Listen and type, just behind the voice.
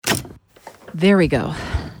There we go.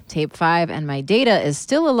 Tape 5, and my data is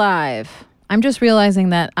still alive. I'm just realizing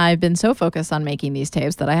that I've been so focused on making these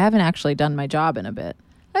tapes that I haven't actually done my job in a bit.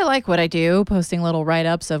 I like what I do, posting little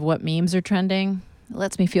write-ups of what memes are trending. It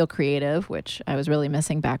lets me feel creative, which I was really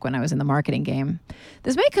missing back when I was in the marketing game.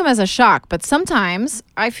 This may come as a shock, but sometimes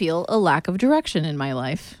I feel a lack of direction in my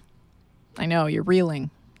life. I know, you're reeling.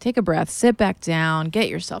 Take a breath, sit back down, get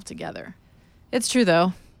yourself together. It's true,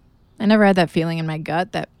 though. I never had that feeling in my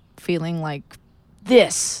gut, that feeling like,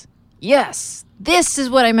 this is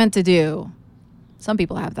what I meant to do. Some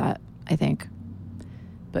people have that, I think.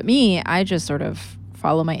 But me, I just sort of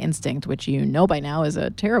follow my instinct, which you know by now is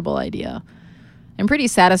a terrible idea. I'm pretty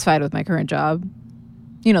satisfied with my current job.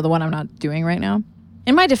 You know, the one I'm not doing right now.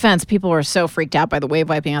 In my defense, people were so freaked out by the wave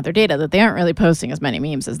wiping out their data that they aren't really posting as many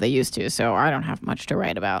memes as they used to, so I don't have much to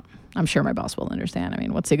write about. I'm sure my boss will understand. I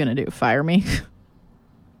mean, what's he going to do? Fire me?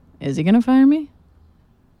 Is he going to fire me?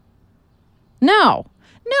 No,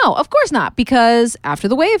 of course not, because after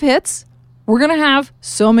the wave hits, we're going to have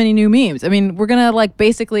so many new memes. I mean, we're going to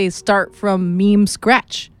basically start from meme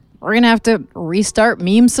scratch. We're going to have to restart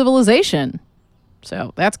meme civilization.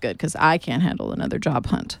 So that's good, because I can't handle another job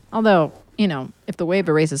hunt. Although, if the wave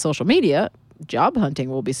erases social media, job hunting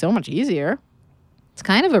will be so much easier. It's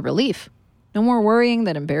kind of a relief. No more worrying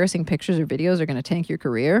that embarrassing pictures or videos are going to tank your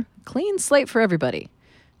career. Clean slate for everybody.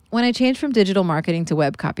 When I changed from digital marketing to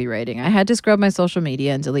web copywriting, I had to scrub my social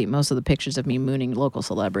media and delete most of the pictures of me mooning local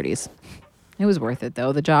celebrities. It was worth it,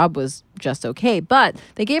 though. The job was just okay, but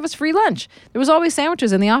they gave us free lunch. There was always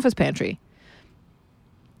sandwiches in the office pantry.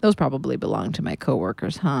 Those probably belonged to my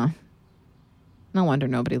coworkers, huh? No wonder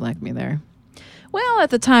nobody liked me there. Well, at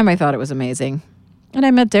the time, I thought it was amazing. And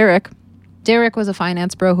I met Derek. Derek was a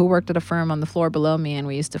finance bro who worked at a firm on the floor below me, and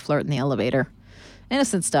we used to flirt in the elevator.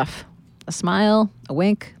 Innocent stuff. A smile, a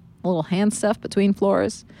wink, a little hand stuff between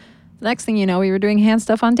floors. The next thing you know, we were doing hand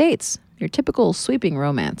stuff on dates. Your typical sweeping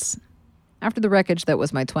romance. After the wreckage that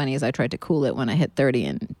was my 20s, I tried to cool it when I hit 30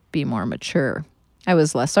 and be more mature. I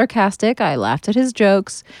was less sarcastic. I laughed at his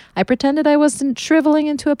jokes. I pretended I wasn't shriveling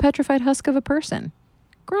into a petrified husk of a person.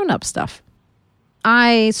 Grown-up stuff.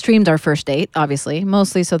 I streamed our first date, obviously,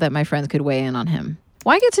 mostly so that my friends could weigh in on him.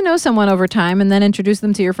 Why get to know someone over time and then introduce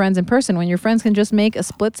them to your friends in person when your friends can just make a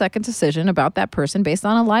split-second decision about that person based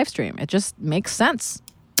on a live stream? It just makes sense.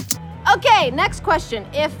 Okay, next question.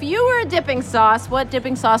 If you were a dipping sauce, what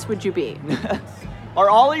dipping sauce would you be? Are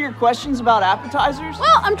all of your questions about appetizers?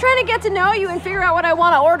 Well, I'm trying to get to know you and figure out what I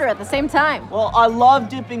want to order at the same time. Well, I loved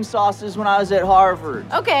dipping sauces when I was at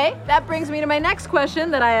Harvard. Okay, that brings me to my next question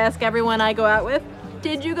that I ask everyone I go out with.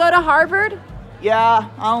 Did you go to Harvard? Yeah,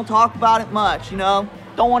 I don't talk about it much, Don't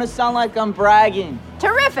want to sound like I'm bragging.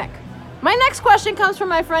 Terrific. My next question comes from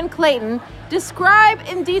my friend Clayton. Describe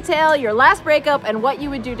in detail your last breakup and what you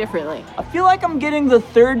would do differently. I feel like I'm getting the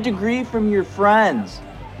third degree from your friends.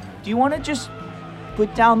 Do you want to just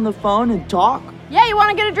put down the phone and talk? Yeah, you want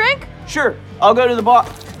to get a drink? Sure, I'll go to the bar.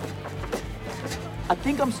 I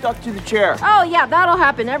think I'm stuck to the chair. Oh yeah, that'll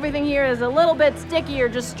happen. Everything here is a little bit sticky or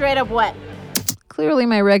just straight up wet. Clearly,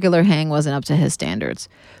 my regular hang wasn't up to his standards.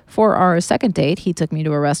 For our second date, he took me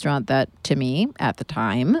to a restaurant that, to me, at the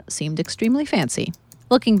time, seemed extremely fancy.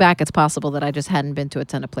 Looking back, it's possible that I just hadn't been to a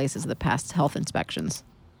ton of places that passed health inspections.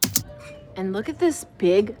 And look at this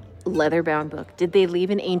big leather-bound book. Did they leave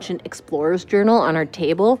an ancient explorer's journal on our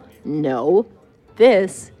table? No.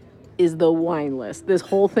 This is the wine list. This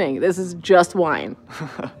whole thing. This is just wine.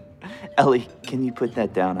 Ellie, can you put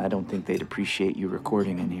that down? I don't think they'd appreciate you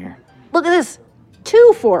recording in here. Look at this.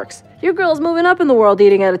 2 forks. Your girl's moving up in the world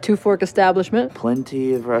eating at a 2-fork establishment.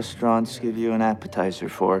 Plenty of restaurants give you an appetizer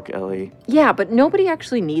fork, Ellie. Yeah, but nobody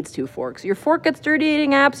actually needs 2 forks. Your fork gets dirty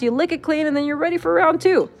eating apps, you lick it clean, and then you're ready for round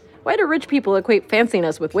 2. Why do rich people equate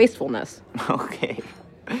fanciness with wastefulness? Okay.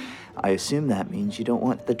 I assume that means you don't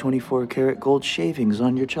want the 24-karat gold shavings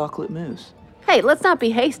on your chocolate mousse. Hey, let's not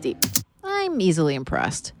be hasty. I'm easily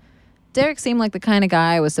impressed. Derek seemed like the kind of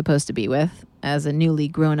guy I was supposed to be with, as a newly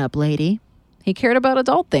grown-up lady. He cared about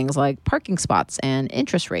adult things like parking spots and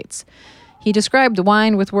interest rates. He described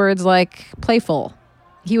wine with words like playful.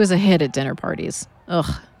 He was a hit at dinner parties.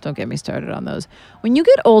 Ugh, don't get me started on those. When you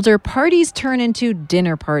get older, parties turn into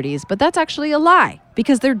dinner parties, but that's actually a lie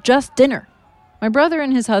because they're just dinner. My brother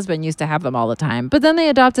and his husband used to have them all the time, but then they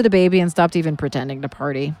adopted a baby and stopped even pretending to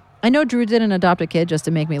party. I know Drew didn't adopt a kid just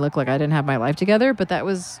to make me look like I didn't have my life together, but that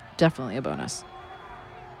was definitely a bonus.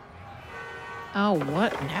 Oh,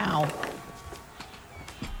 what now?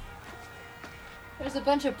 There's a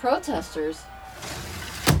bunch of protesters.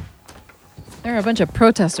 There are a bunch of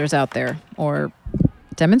protesters out there. Or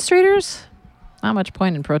demonstrators? Not much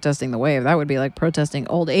point in protesting the wave. That would be like protesting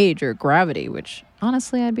old age or gravity, which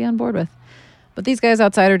honestly I'd be on board with. But these guys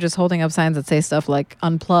outside are just holding up signs that say stuff like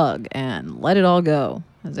unplug and let it all go,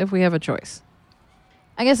 as if we have a choice.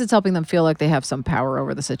 I guess it's helping them feel like they have some power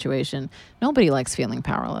over the situation. Nobody likes feeling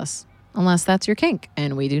powerless, unless that's your kink.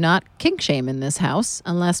 And we do not kink shame in this house,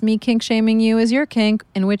 unless me kink shaming you is your kink,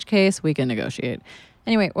 in which case we can negotiate.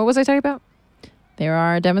 Anyway, what was I talking about? There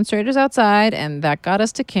are demonstrators outside, and that got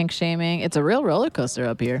us to kink shaming. It's a real roller coaster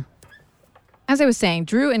up here. As I was saying,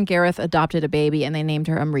 Drew and Gareth adopted a baby, and they named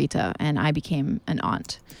her Amrita, and I became an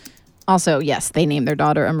aunt. Also, yes, they named their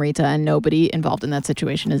daughter Amrita, and nobody involved in that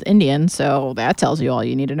situation is Indian, so that tells you all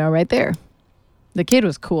you need to know right there. The kid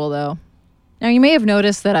was cool, though. Now, you may have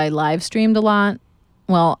noticed that I live streamed a lot.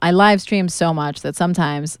 Well, I live streamed so much that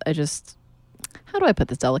sometimes I just, how do I put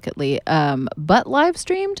this delicately, but live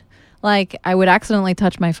streamed? Like, I would accidentally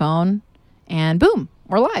touch my phone, and boom,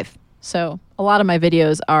 we're live. So a lot of my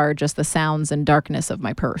videos are just the sounds and darkness of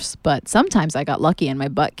my purse, but sometimes I got lucky and my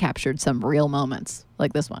butt captured some real moments,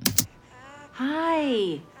 like this one.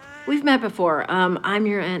 Hi. We've met before. I'm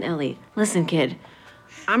your Aunt Ellie. Listen, kid,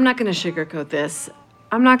 I'm not going to sugarcoat this.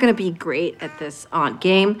 I'm not going to be great at this aunt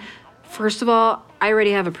game. First of all, I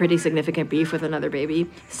already have a pretty significant beef with another baby.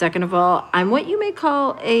 Second of all, I'm what you may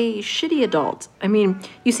call a shitty adult. I mean,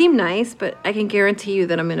 you seem nice, but I can guarantee you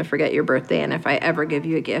that I'm going to forget your birthday, and if I ever give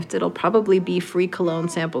you a gift, it'll probably be free cologne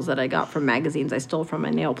samples that I got from magazines I stole from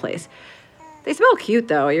my nail place. They smell cute,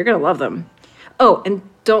 though. You're going to love them. Oh, and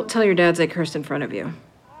don't tell your dads I cursed in front of you.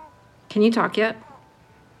 Can you talk yet?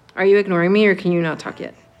 Are you ignoring me, or can you not talk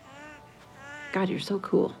yet? God, you're so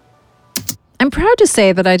cool. I'm proud to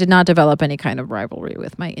say that I did not develop any kind of rivalry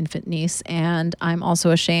with my infant niece, and I'm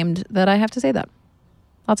also ashamed that I have to say that.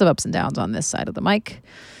 Lots of ups and downs on this side of the mic.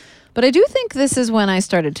 But I do think this is when I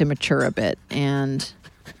started to mature a bit, and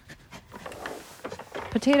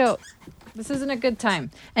Potato, this isn't a good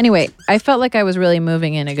time. Anyway, I felt like I was really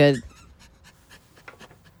moving in a good...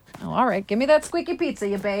 Oh, all right, give me that squeaky pizza,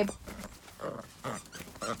 you babe.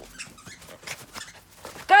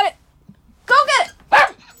 Got it! Go get it!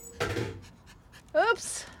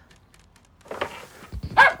 Oops.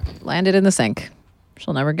 Landed in the sink.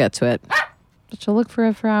 She'll never get to it, but she'll look for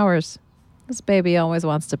it for hours. This baby always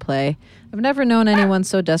wants to play. I've never known anyone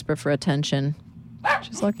so desperate for attention.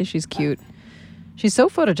 She's lucky she's cute. She's so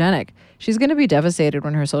photogenic. She's going to be devastated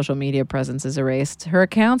when her social media presence is erased. Her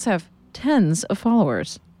accounts have tens of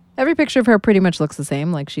followers. Every picture of her pretty much looks the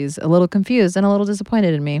same, like she's a little confused and a little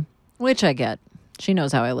disappointed in me, which I get. She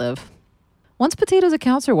knows how I live. Once Potato's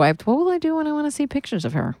accounts are wiped, what will I do when I want to see pictures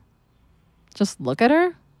of her? Just look at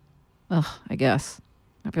her? Ugh, I guess.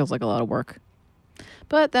 That feels like a lot of work.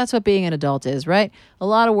 But that's what being an adult is, right? A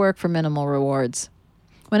lot of work for minimal rewards.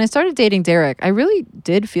 When I started dating Derek, I really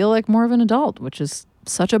did feel like more of an adult, which is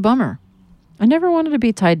such a bummer. I never wanted to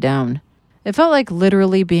be tied down. It felt like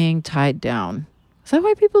literally being tied down. Is that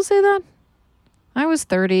why people say that? I was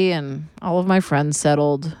 30 and all of my friends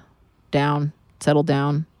settled down.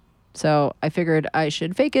 So I figured I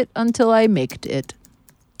should fake it until I maked it.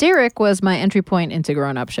 Derek was my entry point into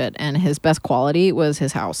grown-up shit, and his best quality was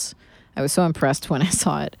his house. I was so impressed when I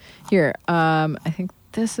saw it. Here, I think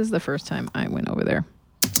this is the first time I went over there.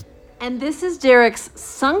 And this is Derek's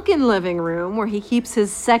sunken living room where he keeps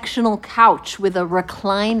his sectional couch with a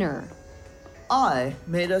recliner. I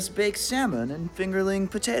made us baked salmon and fingerling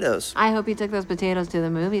potatoes. I hope you took those potatoes to the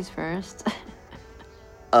movies first.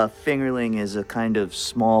 A fingerling is a kind of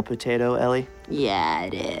small potato, Ellie. Yeah,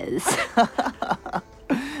 it is.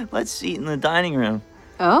 Let's eat in the dining room.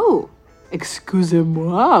 Oh,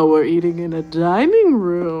 excusez-moi, we're eating in a dining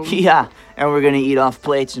room. Yeah, and we're gonna eat off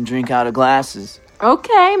plates and drink out of glasses.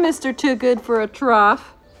 Okay, Mr. Too Good for a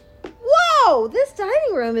Trough. Whoa, this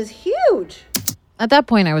dining room is huge. At that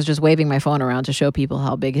point, I was just waving my phone around to show people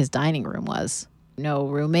how big his dining room was. No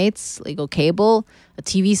roommates, legal cable, a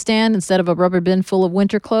TV stand instead of a rubber bin full of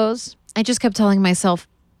winter clothes. I just kept telling myself,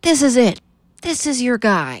 this is it. This is your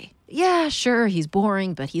guy. Yeah, sure, he's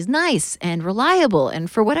boring, but he's nice and reliable,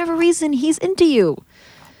 and for whatever reason, he's into you.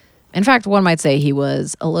 In fact, one might say he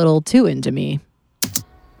was a little too into me.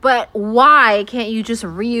 But why can't you just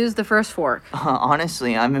reuse the first fork?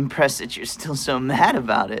 Honestly, I'm impressed that you're still so mad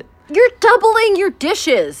about it. You're doubling your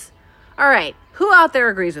dishes. All right, who out there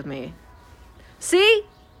agrees with me? See?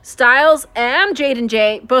 Styles and Jade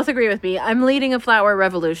J both agree with me. I'm leading a flatware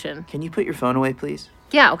revolution. Can you put your phone away, please?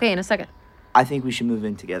 Yeah, okay, in a second. I think we should move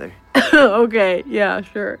in together. Okay, yeah,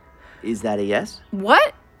 sure. Is that a yes?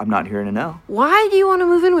 What? I'm not here to know. Why do you want to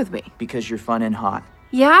move in with me? Because you're fun and hot.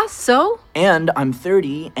 Yeah, so? And I'm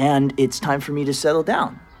 30, and it's time for me to settle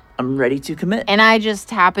down. I'm ready to commit. And I just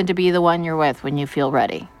happen to be the one you're with when you feel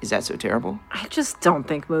ready. Is that so terrible? I just don't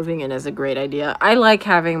think moving in is a great idea. I like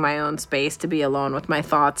having my own space to be alone with my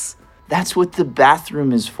thoughts. That's what the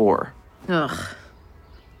bathroom is for. Ugh.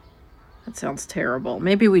 That sounds terrible.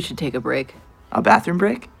 Maybe we should take a break. A bathroom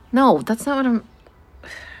break? No, that's not what I'm...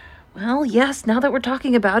 Well, yes, now that we're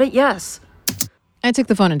talking about it, yes. I took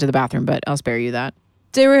the phone into the bathroom, but I'll spare you that.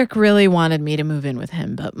 Derek really wanted me to move in with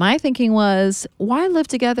him, but my thinking was, why live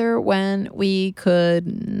together when we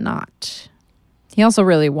could not? He also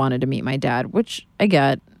really wanted to meet my dad, which I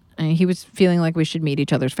get. I mean, he was feeling like we should meet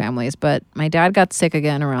each other's families, but my dad got sick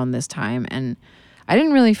again around this time, and I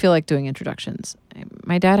didn't really feel like doing introductions.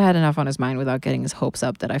 My dad had enough on his mind without getting his hopes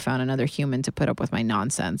up that I found another human to put up with my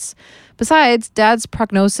nonsense. Besides, Dad's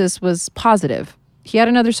prognosis was positive. He had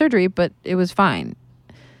another surgery, but it was fine.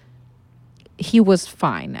 He was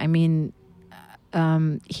fine. I mean,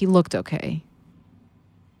 he looked okay.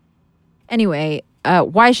 Anyway,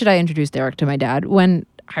 why should I introduce Derek to my dad when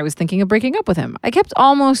I was thinking of breaking up with him? I kept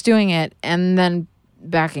almost doing it and then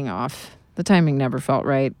backing off. The timing never felt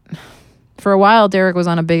right. For a while, Derek was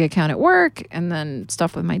on a big account at work and then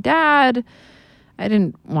stuff with my dad. I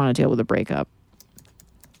didn't want to deal with a breakup.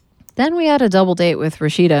 Then we had a double date with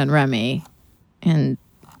Rashida and Remy, and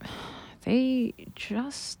they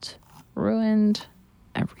just ruined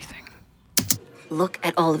everything. Look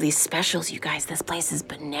at all of these specials, you guys. This place is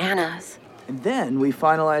bananas. And then we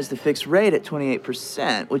finalized the fixed rate at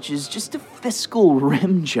 28%, which is just a fiscal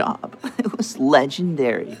rim job. It was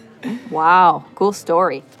legendary. Wow, cool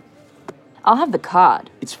story. I'll have the cod.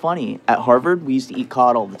 It's funny, at Harvard, we used to eat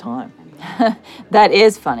cod all the time. That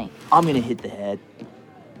is funny. I'm gonna hit the head.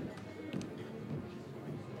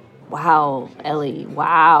 Wow, Ellie,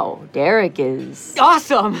 wow. Derek is...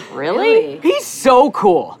 Awesome! Really? He's so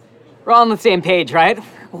cool. We're all on the same page, right?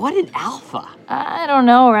 What an alpha. I don't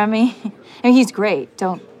know, Remy. I mean, he's great.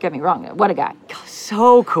 Don't get me wrong. What a guy.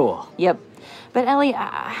 So cool. Yep. But Ellie,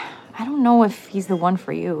 I don't know if he's the one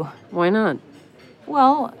for you. Why not?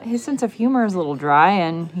 Well, his sense of humor is a little dry,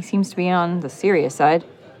 and he seems to be on the serious side.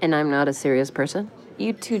 And I'm not a serious person?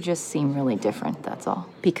 You two just seem really different, that's all.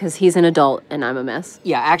 Because he's an adult and I'm a mess?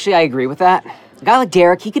 Yeah, actually, I agree with that. A guy like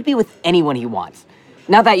Derek, he could be with anyone he wants.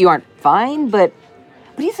 Not that you aren't fine, but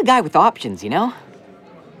he's a guy with options, you know?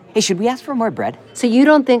 Hey, should we ask for more bread? So you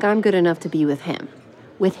don't think I'm good enough to be with him?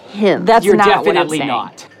 With him? That's You're not what I'm definitely saying.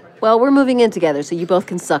 not. Well, we're moving in together, so you both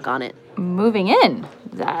can suck on it. Moving in.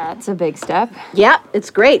 That's a big step. Yeah, it's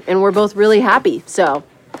great, and we're both really happy, so...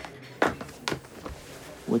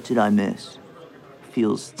 What did I miss?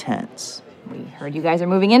 Feels tense. We heard you guys are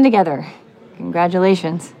moving in together.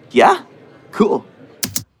 Congratulations. Yeah? Cool.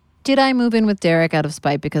 Did I move in with Derek out of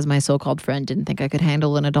spite because my so-called friend didn't think I could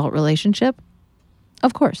handle an adult relationship?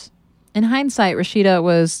 Of course. In hindsight, Rashida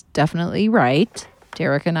was definitely right.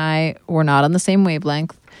 Derek and I were not on the same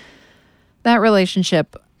wavelength. That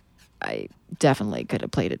relationship, I definitely could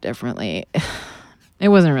have played it differently. It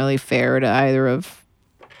wasn't really fair to either of...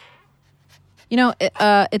 You know,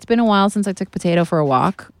 it's been a while since I took Potato for a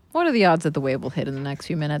walk. What are the odds that the wave will hit in the next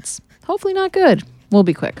few minutes? Hopefully not good. We'll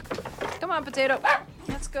be quick. Come on, Potato.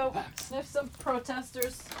 Let's go sniff some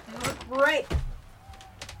protesters. They look great.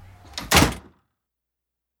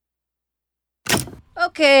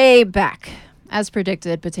 Okay, back. As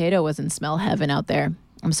predicted, Potato was in smell heaven out there.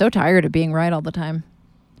 I'm so tired of being right all the time.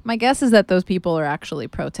 My guess is that those people are actually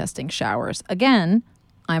protesting showers. Again,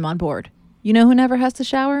 I'm on board. You know who never has to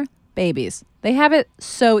shower? Babies. They have it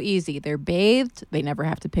so easy. They're bathed, they never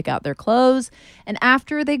have to pick out their clothes, and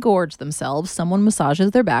after they gorge themselves, someone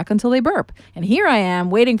massages their back until they burp. And here I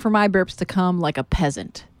am, waiting for my burps to come like a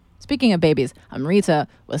peasant. Speaking of babies, Amrita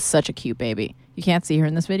was such a cute baby. You can't see her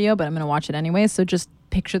in this video, but I'm going to watch it anyway, so just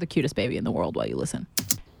picture the cutest baby in the world while you listen.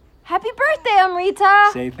 Happy birthday,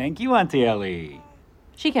 Amrita! Say thank you, Auntie Ellie.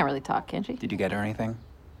 She can't really talk, can she? Did you get her anything?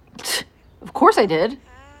 Of course I did.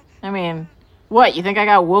 I mean, what, you think I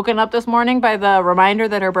got woken up this morning by the reminder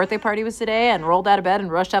that her birthday party was today and rolled out of bed and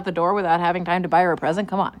rushed out the door without having time to buy her a present?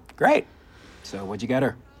 Come on. Great. So what'd you get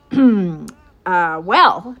her?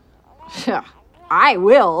 Well, I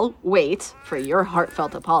will wait for your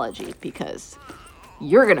heartfelt apology because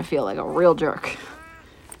you're gonna feel like a real jerk.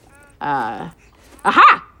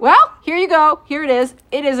 Aha! Well, here you go. Here it is.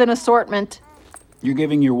 It is an assortment. You're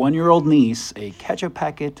giving your 1-year-old niece a ketchup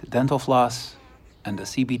packet, dental floss, and a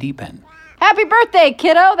CBD pen. Happy birthday,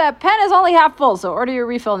 kiddo. That pen is only half full, so order your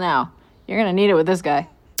refill now. You're gonna need it with this guy.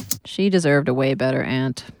 She deserved a way better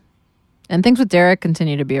aunt. And things with Derek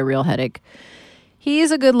continue to be a real headache.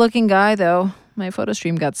 He's a good-looking guy, though. My photo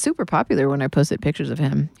stream got super popular when I posted pictures of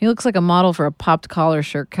him. He looks like a model for a popped collar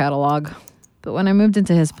shirt catalog. But when I moved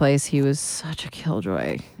into his place, he was such a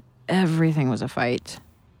killjoy. Everything was a fight.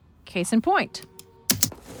 Case in point.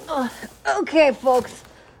 Okay, folks.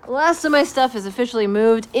 The last of my stuff is officially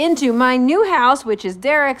moved into my new house, which is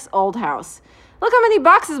Derek's old house. Look how many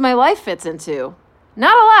boxes my life fits into.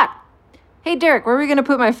 Not a lot. Hey, Derek, where are we going to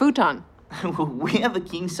put my futon? We have a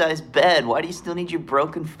king-size bed. Why do you still need your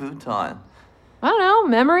broken futon? I don't know,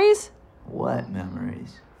 memories? What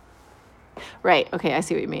memories? Right, okay, I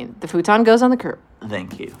see what you mean. The futon goes on the curb.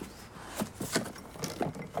 Thank you.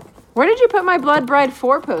 Where did you put my Blood Bride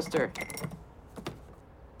 4 poster?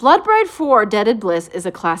 Blood Bride 4 Deaded Bliss is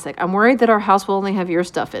a classic. I'm worried that our house will only have your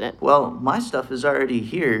stuff in it. Well, my stuff is already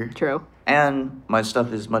here. True. And my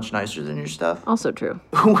stuff is much nicer than your stuff. Also true.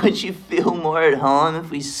 Would you feel more at home if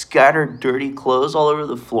we scattered dirty clothes all over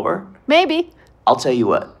the floor? Maybe. I'll tell you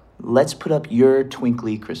what. Let's put up your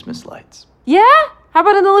twinkly Christmas lights. Yeah? How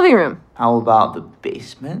about in the living room? How about the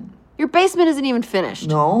basement? Your basement isn't even finished.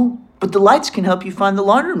 No, but the lights can help you find the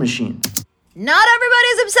laundry machine. Not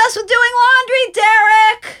everybody's obsessed with doing laundry,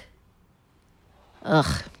 Derek!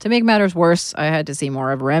 Ugh. To make matters worse, I had to see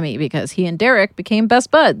more of Remy because he and Derek became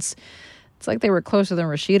best buds. It's like they were closer than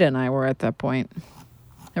Rashida and I were at that point.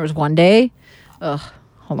 There was one day...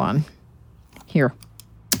 hold on. Here.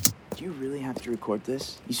 Do you really have to record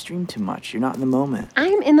this? You stream too much. You're not in the moment.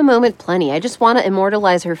 I'm in the moment plenty. I just want to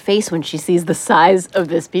immortalize her face when she sees the size of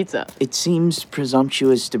this pizza. It seems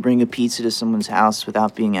presumptuous to bring a pizza to someone's house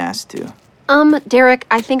without being asked to. Derek,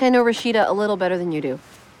 I think I know Rashida a little better than you do.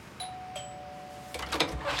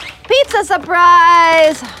 Pizza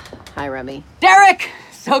surprise! Hi, Remy. Derek!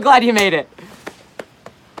 So glad you made it.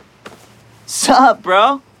 Sup,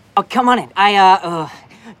 bro? Oh, come on in. I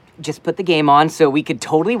just put the game on so we could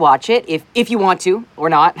totally watch it if you want to or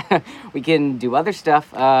not. We can do other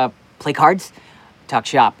stuff. Play cards, talk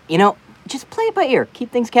shop. You know, just play it by ear.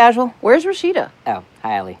 Keep things casual. Where's Rashida? Oh,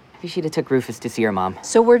 hi, Ellie. Rashida took Rufus to see her mom.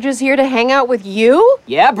 So we're just here to hang out with you?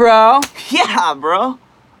 Yeah, bro. Yeah, bro.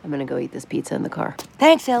 I'm gonna go eat this pizza in the car.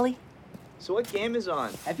 Thanks, Ellie. So what game is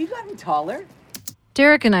on? Have you gotten taller?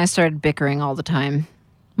 Derek and I started bickering all the time,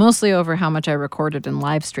 mostly over how much I recorded and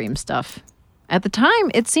live stream stuff. At the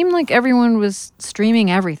time, it seemed like everyone was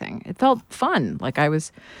streaming everything. It felt fun, like I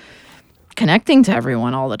was connecting to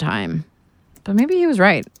everyone all the time. But maybe he was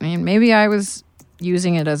right. I mean, maybe I was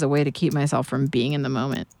using it as a way to keep myself from being in the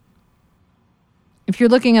moment. If you're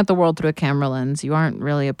looking at the world through a camera lens, you aren't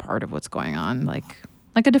really a part of what's going on, like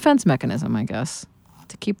a defense mechanism, I guess,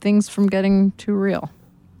 to keep things from getting too real.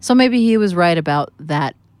 So maybe he was right about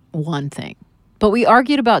that one thing. But we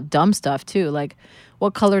argued about dumb stuff too, like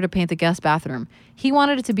what color to paint the guest bathroom. He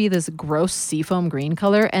wanted it to be this gross seafoam green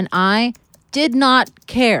color, and I did not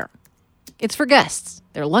care. It's for guests.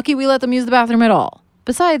 They're lucky we let them use the bathroom at all.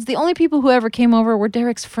 Besides, the only people who ever came over were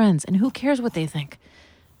Derek's friends, and who cares what they think?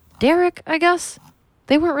 Derek, I guess?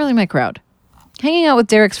 They weren't really my crowd. Hanging out with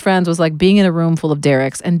Derek's friends was like being in a room full of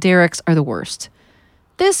Dereks, and Dereks are the worst.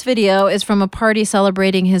 This video is from a party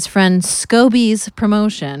celebrating his friend Scobie's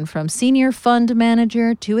promotion from senior fund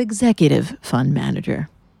manager to executive fund manager.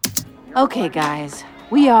 Okay, guys,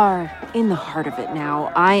 we are in the heart of it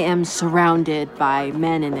now. I am surrounded by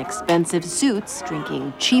men in expensive suits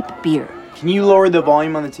drinking cheap beer. Can you lower the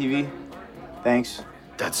volume on the TV? Thanks.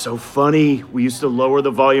 That's so funny. We used to lower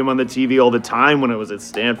the volume on the TV all the time when I was at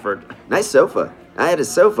Stanford. Nice sofa. I had a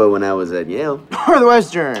sofa when I was at Yale.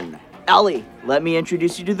 Northwestern. Ellie, let me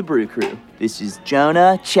introduce you to the brew crew. This is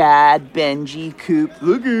Jonah, Chad, Benji, Coop,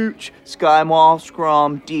 the Gooch, Skymall,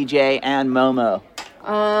 Scrum, DJ, and Momo.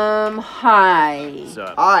 Hi.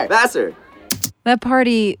 Hi, Vassar. That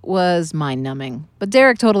party was mind-numbing, but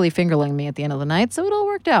Derek totally fingerlinged me at the end of the night, so it all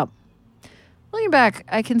worked out. Looking back,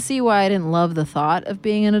 I can see why I didn't love the thought of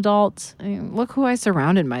being an adult. I mean, look who I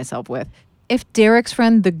surrounded myself with. If Derek's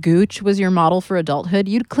friend the Gooch was your model for adulthood,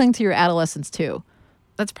 you'd cling to your adolescence too.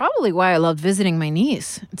 That's probably why I loved visiting my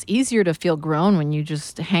niece. It's easier to feel grown when you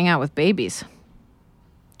just hang out with babies.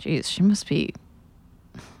 Jeez, she must be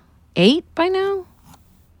 8 by now?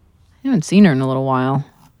 I haven't seen her in a little while.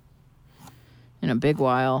 In a big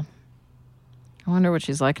while. I wonder what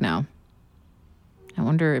she's like now. I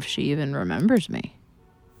wonder if she even remembers me.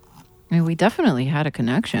 I mean, we definitely had a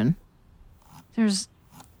connection. There's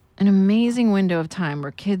an amazing window of time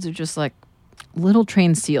where kids are just like little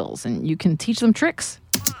trained seals and you can teach them tricks.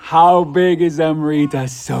 How big is Amrita?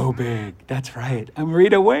 So big. That's right.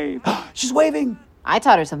 Amrita, wave. She's waving. I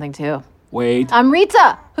taught her something too. Wait.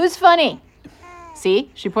 Amrita, who's funny?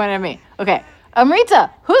 See? She pointed at me. Okay.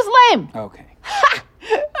 Amrita, who's lame? Okay.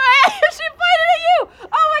 She pointed at you! Oh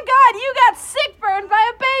my god, you got sick burned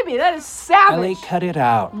by a baby! That is savage! Ellie, cut it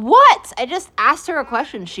out. What? Yes, I just asked her a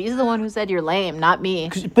question. She's the one who said you're lame, not me.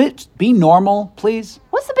 But be normal, please.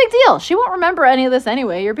 What's the big deal? She won't remember any of this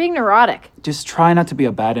anyway. You're being neurotic. Just try not to be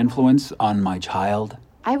a bad influence on my child.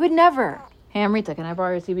 I would never. Hey, Amrita, can I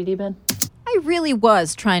borrow your CBD pen? I really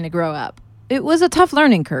was trying to grow up. It was a tough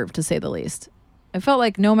learning curve, to say the least. I felt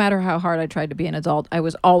like no matter how hard I tried to be an adult, I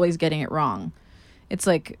was always getting it wrong. It's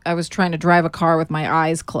like I was trying to drive a car with my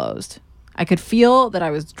eyes closed. I could feel that I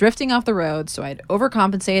was drifting off the road, so I'd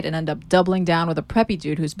overcompensate and end up doubling down with a preppy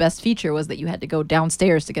dude whose best feature was that you had to go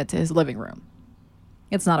downstairs to get to his living room.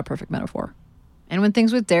 It's not a perfect metaphor. And when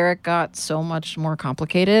things with Derek got so much more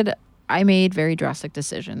complicated, I made very drastic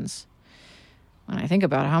decisions. When I think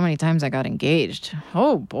about how many times I got engaged,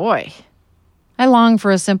 oh boy. I long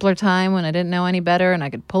for a simpler time when I didn't know any better and I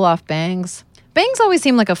could pull off bangs. Bangs always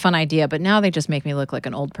seemed like a fun idea, but now they just make me look like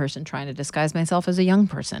an old person trying to disguise myself as a young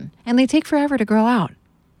person. And they take forever to grow out.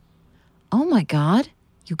 Oh my God,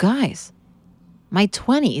 you guys. My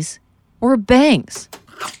 20s were bangs.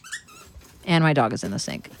 And my dog is in the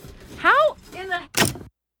sink. How in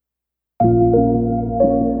the...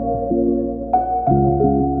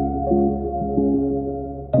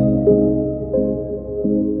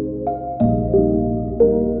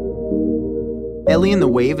 Ellie and the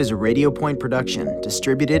Wave is a Radio Point production,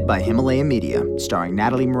 distributed by Himalaya Media, starring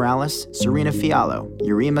Natalie Morales, Serena Fiallo,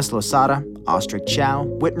 Urimas Losada, Ostrich Chow,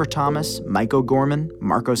 Whitmer Thomas, Mike O'Gorman,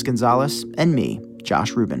 Marcos Gonzalez, and me,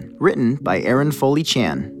 Josh Rubin. Written by Aaron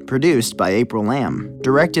Foley-Chan, produced by April Lamb,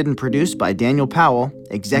 directed and produced by Daniel Powell,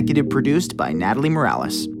 executive produced by Natalie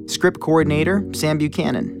Morales, script coordinator Sam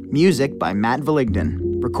Buchanan, music by Matt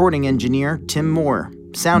Valigdan, recording engineer Tim Moore,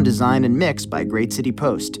 sound design and mix by Great City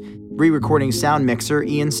Post, re-recording sound mixer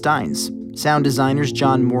Ian Steins, sound designers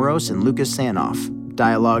John Moros and Lucas Sanoff,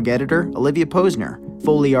 dialogue editor Olivia Posner,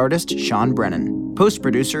 Foley artist Sean Brennan,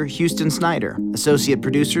 post-producer Houston Snyder, associate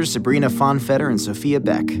producers Sabrina Fonfetter and Sophia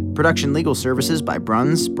Beck, production legal services by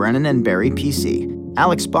Bruns, Brennan, and Barry PC.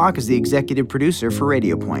 Alex Bach is the executive producer for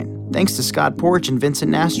Radio Point. Thanks to Scott Porch and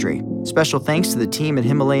Vincent Nastri. Special thanks to the team at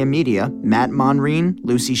Himalaya Media, Matt Monreen,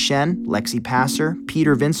 Lucy Shen, Lexi Passer,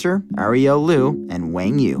 Peter Vincer, Ariel Liu, and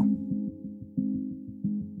Wang Yu.